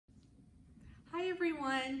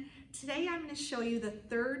everyone. Today I'm going to show you the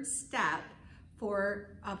third step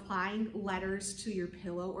for applying letters to your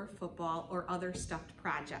pillow or football or other stuffed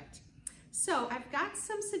project. So I've got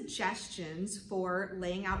some suggestions for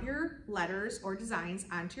laying out your letters or designs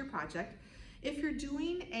onto your project. If you're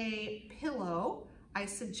doing a pillow, I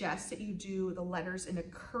suggest that you do the letters in a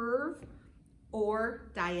curve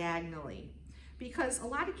or diagonally, because a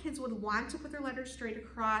lot of kids would want to put their letters straight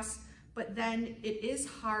across, but then it is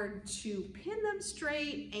hard to pin them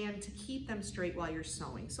straight and to keep them straight while you're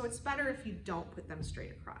sewing. So it's better if you don't put them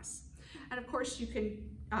straight across. And of course you can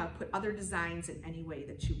put other designs in any way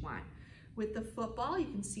that you want. With the football, you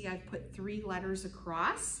can see I've put 3 letters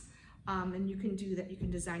across, and you can do that. You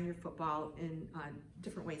can design your football in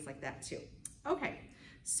different ways like that too. Okay,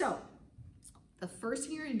 so the first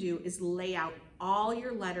thing you're gonna do is lay out all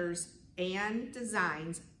your letters and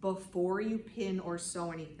designs before you pin or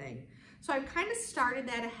sew anything. So I've kind of started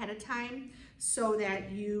that ahead of time so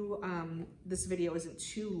that you, this video isn't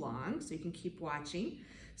too long, so you can keep watching.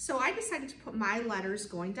 So I decided to put my letters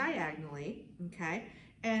going diagonally, okay?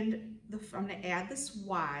 And I'm gonna add this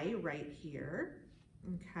Y right here,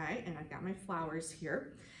 okay? And I've got my flowers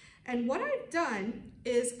here. And what I've done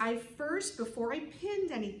is before I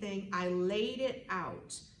pinned anything, I laid it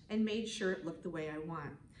out and made sure it looked the way I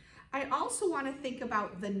want. I also want to think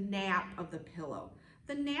about the nap of the pillow.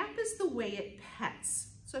 The nap is the way it pets.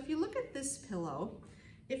 So if you look at this pillow,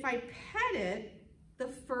 if I pet it, the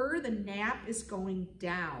fur, the nap is going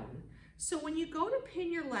down. So when you go to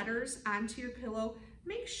pin your letters onto your pillow,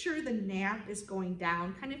 make sure the nap is going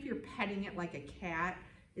down. Kind of if you're petting it like a cat,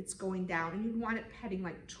 it's going down, and you'd want it petting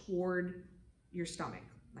like toward your stomach,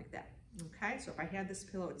 like that, okay? So if I had this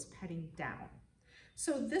pillow, it's petting down.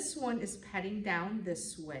 So this one is petting down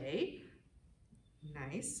this way.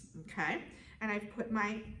 Nice, okay? And I've put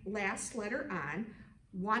my last letter on.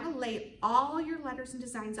 Want to lay all your letters and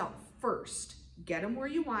designs out first. Get them where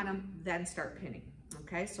you want them, then start pinning,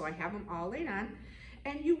 okay? So I have them all laid on.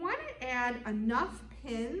 And you want to add enough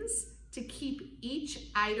pins to keep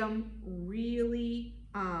each item really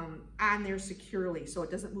on there securely so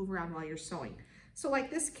it doesn't move around while you're sewing. So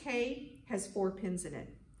like this K has 4 pins in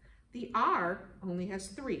it. The R only has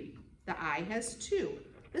 3. The I has 2.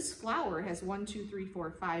 This flower has 1, 2, 3,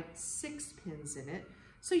 4, 5, 6 pins in it.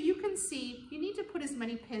 So you can see you need to put as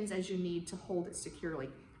many pins as you need to hold it securely.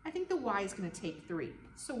 I think the Y is going to take 3.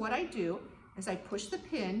 So what I do is I push the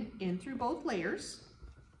pin in through both layers,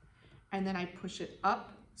 and then I push it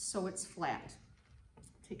up so it's flat.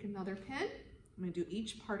 Take another pin. I'm going to do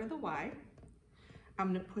each part of the Y. I'm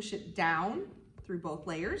going to push it down through both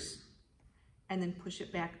layers, and then push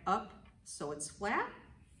it back up so it's flat.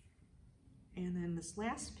 And then this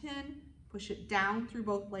last pin, push it down through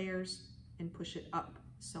both layers and push it up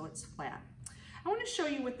so it's flat. I want to show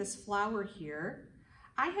you with this flower here.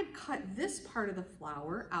 I had cut this part of the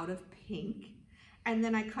flower out of pink, and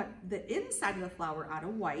then I cut the inside of the flower out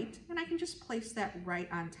of white, and I can just place that right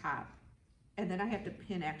on top. And then I have to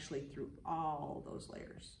pin actually through all those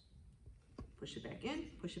layers. Push it back in,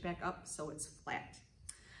 push it back up so it's flat.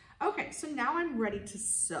 Okay, so now I'm ready to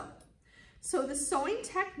sew. So the sewing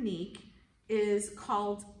technique is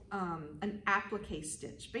called an applique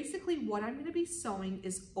stitch. Basically what I'm gonna be sewing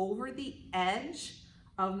is over the edge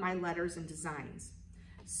of my letters and designs.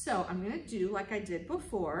 So I'm gonna do like I did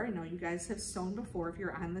before. I know you guys have sewn before. If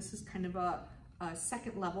you're on this is kind of a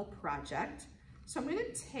second level project. So I'm gonna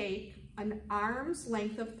take an arm's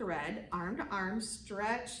length of thread, arm to arm,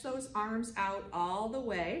 stretch those arms out all the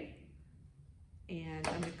way, and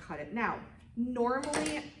I'm gonna cut it. Now,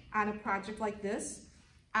 normally on a project like this,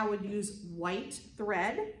 I would use white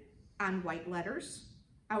thread on white letters.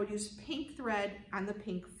 I would use pink thread on the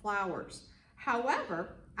pink flowers.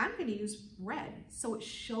 However, I'm gonna use red so it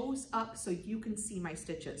shows up so you can see my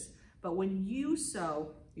stitches. But when you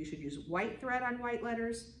sew, you should use white thread on white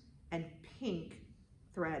letters and pink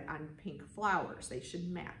thread on pink flowers. They should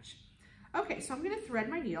match. Okay, so I'm gonna thread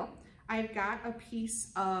my needle. I've got a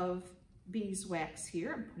piece of beeswax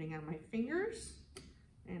here. I'm putting on my fingers,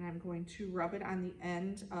 and I'm going to rub it on the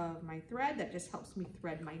end of my thread. That just helps me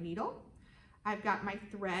thread my needle. I've got my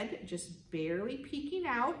thread just barely peeking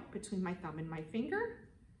out between my thumb and my finger,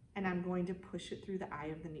 and I'm going to push it through the eye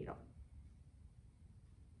of the needle.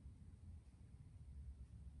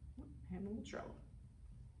 I have a little trouble.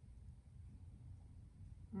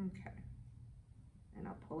 Okay, and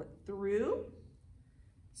I'll pull it through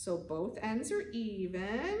so both ends are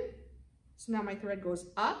even. So now my thread goes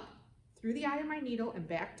up through the eye of my needle and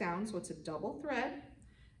back down, so it's a double thread,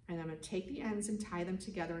 and I'm going to take the ends and tie them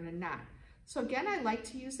together in a knot. So again, I like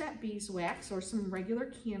to use that beeswax or some regular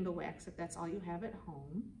candle wax if that's all you have at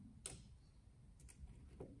home.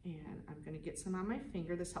 And I'm gonna get some on my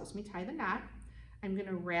finger. This helps me tie the knot. I'm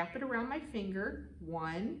gonna wrap it around my finger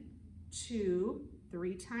 1, 2,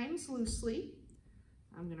 3 times loosely.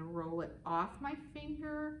 I'm gonna roll it off my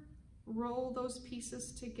finger, roll those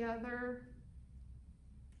pieces together,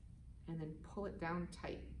 and then pull it down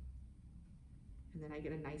tight. And then I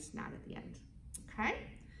get a nice knot at the end, okay?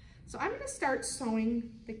 So I'm gonna start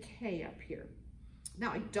sewing the K up here.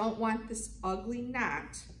 Now I don't want this ugly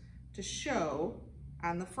knot to show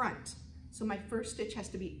on the front. So my first stitch has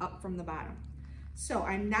to be up from the bottom. So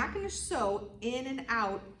I'm not gonna sew in and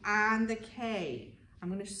out on the K. I'm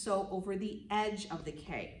gonna sew over the edge of the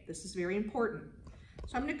K. This is very important.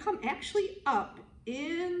 So I'm gonna come actually up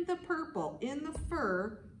in the purple, in the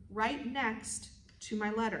fur, right next to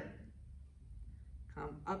my letter.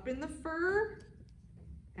 Come up in the fur,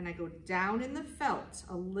 and I go down in the felt,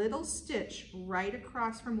 a little stitch right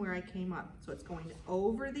across from where I came up. So it's going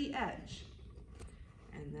over the edge.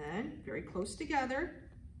 And then, very close together,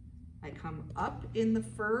 I come up in the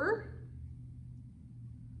fur,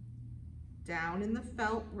 down in the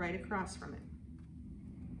felt, right across from it.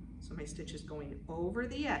 So my stitch is going over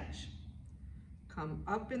the edge. Come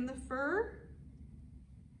up in the fur,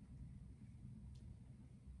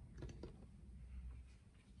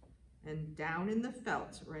 and down in the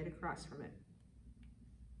felt, right across from it.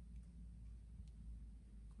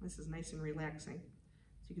 This is nice and relaxing.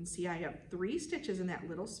 So you can see I have 3 stitches in that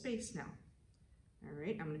little space now. All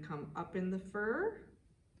right, I'm gonna come up in the fur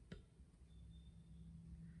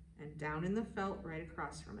and down in the felt, right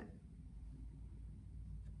across from it.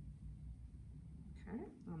 Okay,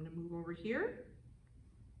 I'm gonna move over here,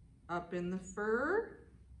 up in the fur,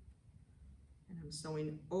 and I'm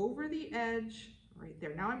sewing over the edge right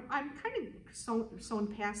there. Now I'm kind of sewing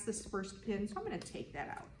past this first pin, so I'm gonna take that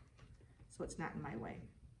out so it's not in my way.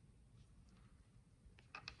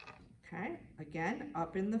 Okay, again,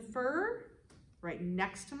 up in the fur, right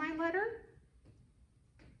next to my letter,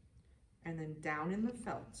 and then down in the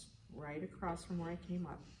felt, right across from where I came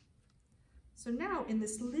up. So now in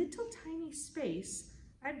this little tiny space,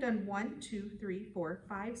 I've done 1, 2, 3, 4,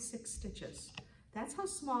 5, 6 stitches. That's how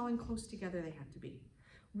small and close together they have to be.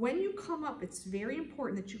 When you come up, it's very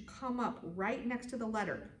important that you come up right next to the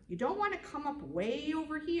letter. You don't want to come up way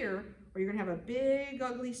over here, or you're gonna have a big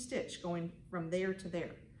ugly stitch going from there to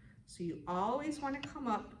there. So you always want to come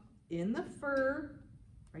up in the fur,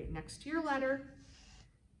 right next to your letter,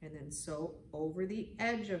 and then sew over the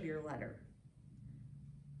edge of your letter.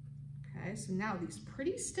 Okay, so now these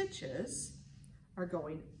pretty stitches are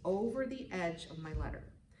going over the edge of my letter.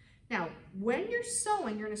 Now, when you're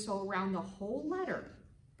sewing, you're going to sew around the whole letter,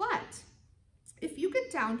 but if you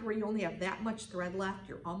get down to where you only have that much thread left,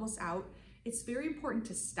 you're almost out, it's very important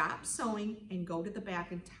to stop sewing and go to the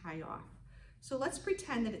back and tie off. So let's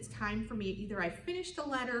pretend that it's time for me, either I finished the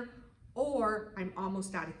letter or I'm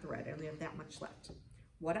almost out of thread. I only have that much left.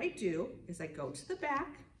 What I do is I go to the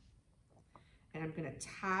back and I'm gonna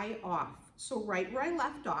tie off. So right where I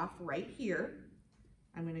left off, right here,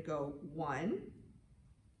 I'm gonna go 1,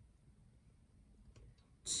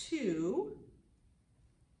 2,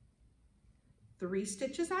 3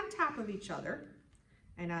 stitches on top of each other.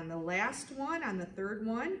 And on the last one, on the third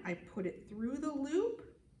one, I put it through the loop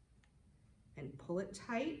and pull it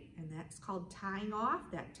tight, and that's called tying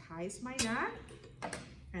off. That ties my knot,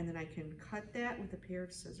 and then I can cut that with a pair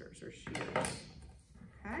of scissors or shears,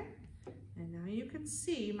 okay? And now you can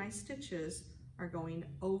see my stitches are going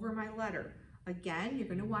over my letter. Again, you're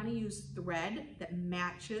gonna wanna use thread that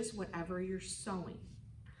matches whatever you're sewing.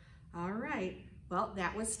 All right, well,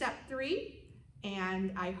 that was step 3,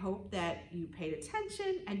 and I hope that you paid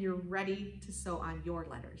attention and you're ready to sew on your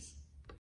letters.